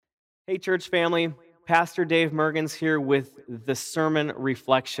Hey, church family. Pastor Dave Mergens here with the Sermon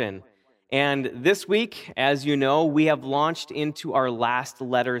Reflection. And this week, as you know, we have launched into our last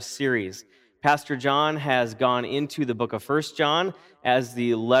letters series. Pastor John has gone into the book of First John as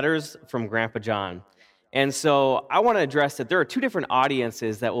the letters from Grandpa John. And so I want to address that there are two different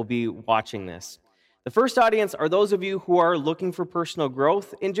audiences that will be watching this. The first audience are those of you who are looking for personal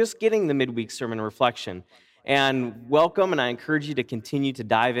growth in just getting the midweek sermon reflection. And welcome, and I encourage you to continue to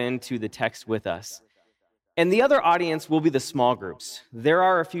dive into the text with us. And the other audience will be the small groups. There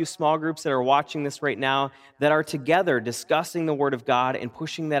are a few small groups that are watching this right now that are together discussing the Word of God and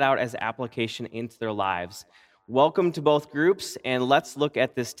pushing that out as application into their lives. Welcome to both groups, and let's look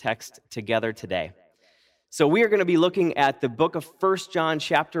at this text together today. So we are going to be looking at the book of First John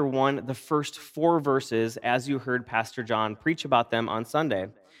chapter 1, the first 4 verses, as you heard Pastor John preach about them on Sunday.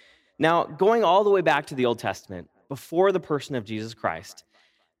 Now, going all the way back to the Old Testament, before the person of Jesus Christ,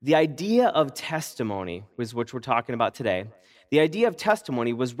 the idea of testimony, which we're talking about today, the idea of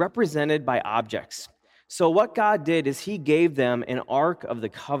testimony was represented by objects. So what God did is he gave them an Ark of the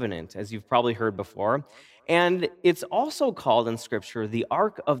Covenant, as you've probably heard before, and it's also called in Scripture the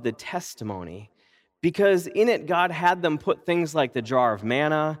Ark of the Testimony, because in it, God had them put things like the jar of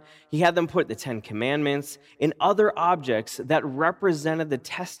manna, he had them put the 10 Commandments, and other objects that represented the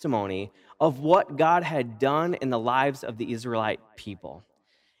testimony of what God had done in the lives of the Israelite people.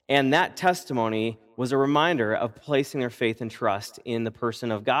 And that testimony was a reminder of placing their faith and trust in the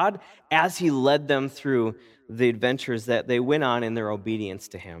person of God as he led them through the adventures that they went on in their obedience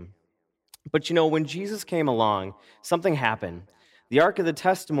to him. But you know, when Jesus came along, something happened. The Ark of the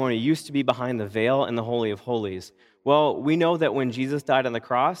Testimony used to be behind the veil in the Holy of Holies. Well, we know that when Jesus died on the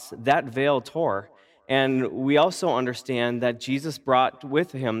cross, that veil tore. And we also understand that Jesus brought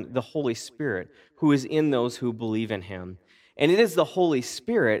with him the Holy Spirit, who is in those who believe in him. And it is the Holy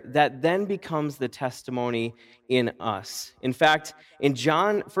Spirit that then becomes the testimony in us. In fact, in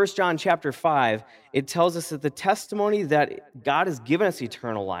 1 John chapter 5, it tells us that the testimony that God has given us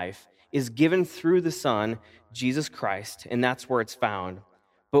eternal life is given through the Son, Jesus Christ, and that's where it's found.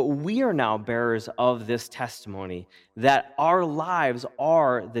 But we are now bearers of this testimony, that our lives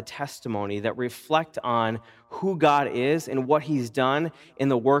are the testimony that reflect on who God is and what he's done in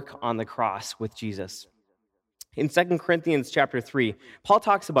the work on the cross with Jesus. In 2 Corinthians chapter 3, Paul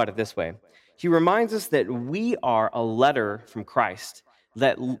talks about it this way. He reminds us that we are a letter from Christ,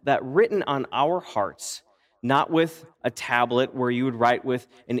 that written on our hearts, not with a tablet where you would write with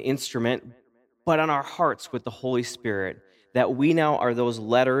an instrument, but on our hearts with the Holy Spirit, that we now are those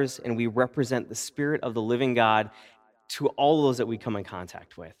letters and we represent the Spirit of the living God to all those that we come in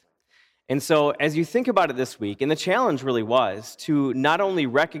contact with. And so as you think about it this week, and the challenge really was to not only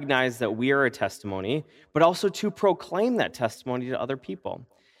recognize that we are a testimony, but also to proclaim that testimony to other people.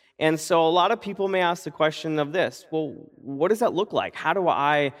 And so a lot of people may ask the question of this, well, what does that look like? How do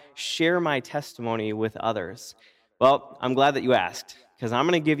I share my testimony with others? Well, I'm glad that you asked, because I'm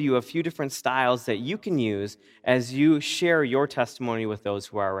going to give you a few different styles that you can use as you share your testimony with those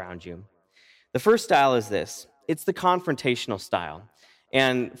who are around you. The first style is this. It's the confrontational style.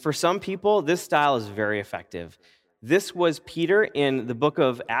 And for some people, this style is very effective. This was Peter in the book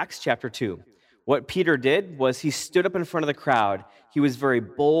of Acts chapter 2. What Peter did was he stood up in front of the crowd. He was very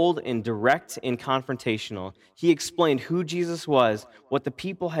bold and direct and confrontational. He explained who Jesus was, what the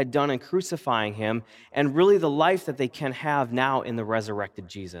people had done in crucifying him, and really the life that they can have now in the resurrected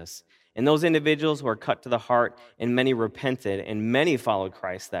Jesus. And those individuals were cut to the heart, and many repented, and many followed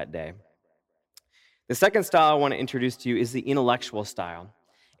Christ that day. The second style I want to introduce to you is the intellectual style.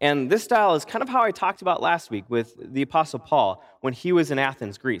 And this style is kind of how I talked about last week with the Apostle Paul when he was in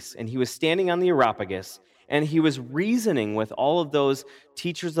Athens, Greece, and he was standing on the Areopagus, and he was reasoning with all of those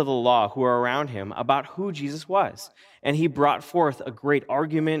teachers of the law who were around him about who Jesus was. And he brought forth a great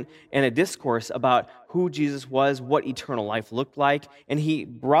argument and a discourse about who Jesus was, what eternal life looked like, and he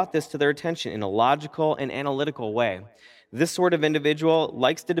brought this to their attention in a logical and analytical way. This sort of individual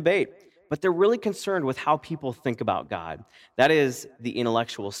likes to debate, but they're really concerned with how people think about God. That is the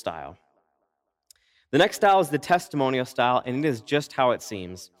intellectual style. The next style is the testimonial style, and it is just how it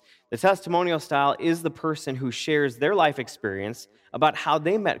seems. The testimonial style is the person who shares their life experience about how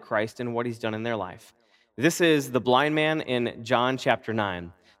they met Christ and what he's done in their life. This is the blind man in John chapter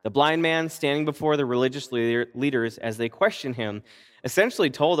 9. The blind man standing before the religious leaders as they questioned him essentially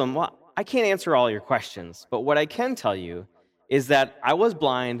told them, well, I can't answer all your questions, but what I can tell you is that I was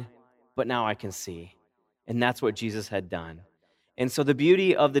blind, but now I can see. And that's what Jesus had done. And so the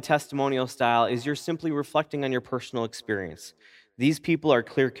beauty of the testimonial style is you're simply reflecting on your personal experience. These people are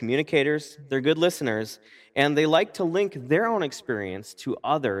clear communicators, they're good listeners, and they like to link their own experience to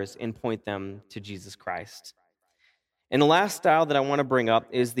others and point them to Jesus Christ. And the last style that I want to bring up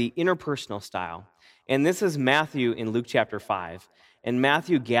is the interpersonal style. And this is Matthew in Luke chapter 5. And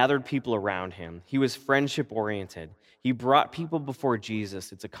Matthew gathered people around him. He was friendship oriented. He brought people before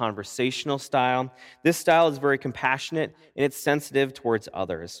Jesus. It's a conversational style. This style is very compassionate and it's sensitive towards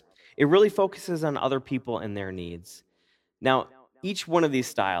others. It really focuses on other people and their needs. Now, each one of these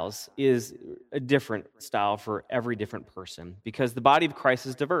styles is a different style for every different person because the body of Christ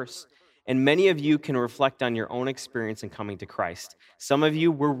is diverse. And many of you can reflect on your own experience in coming to Christ. Some of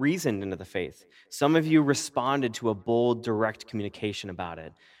you were reasoned into the faith. Some of you responded to a bold, direct communication about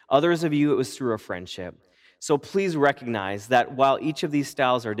it. Others of you, it was through a friendship. So please recognize that while each of these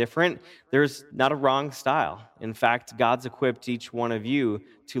styles are different, there's not a wrong style. In fact, God's equipped each one of you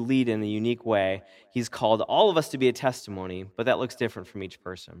to lead in a unique way. He's called all of us to be a testimony, but that looks different from each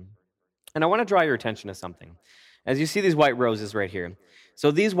person. And I want to draw your attention to something. As you see these white roses right here.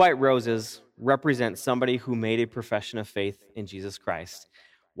 So these white roses represent somebody who made a profession of faith in Jesus Christ.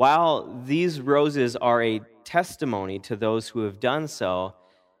 While these roses are a testimony to those who have done so,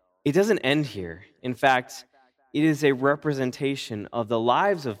 it doesn't end here. In fact, it is a representation of the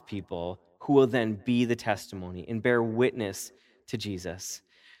lives of people who will then be the testimony and bear witness to Jesus.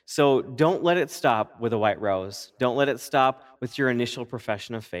 So don't let it stop with a white rose. Don't let it stop with your initial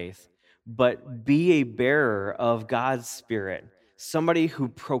profession of faith. But be a bearer of God's Spirit, somebody who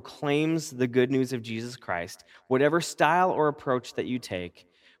proclaims the good news of Jesus Christ, whatever style or approach that you take,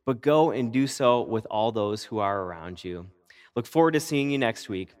 but go and do so with all those who are around you. Look forward to seeing you next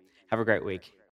week. Have a great week.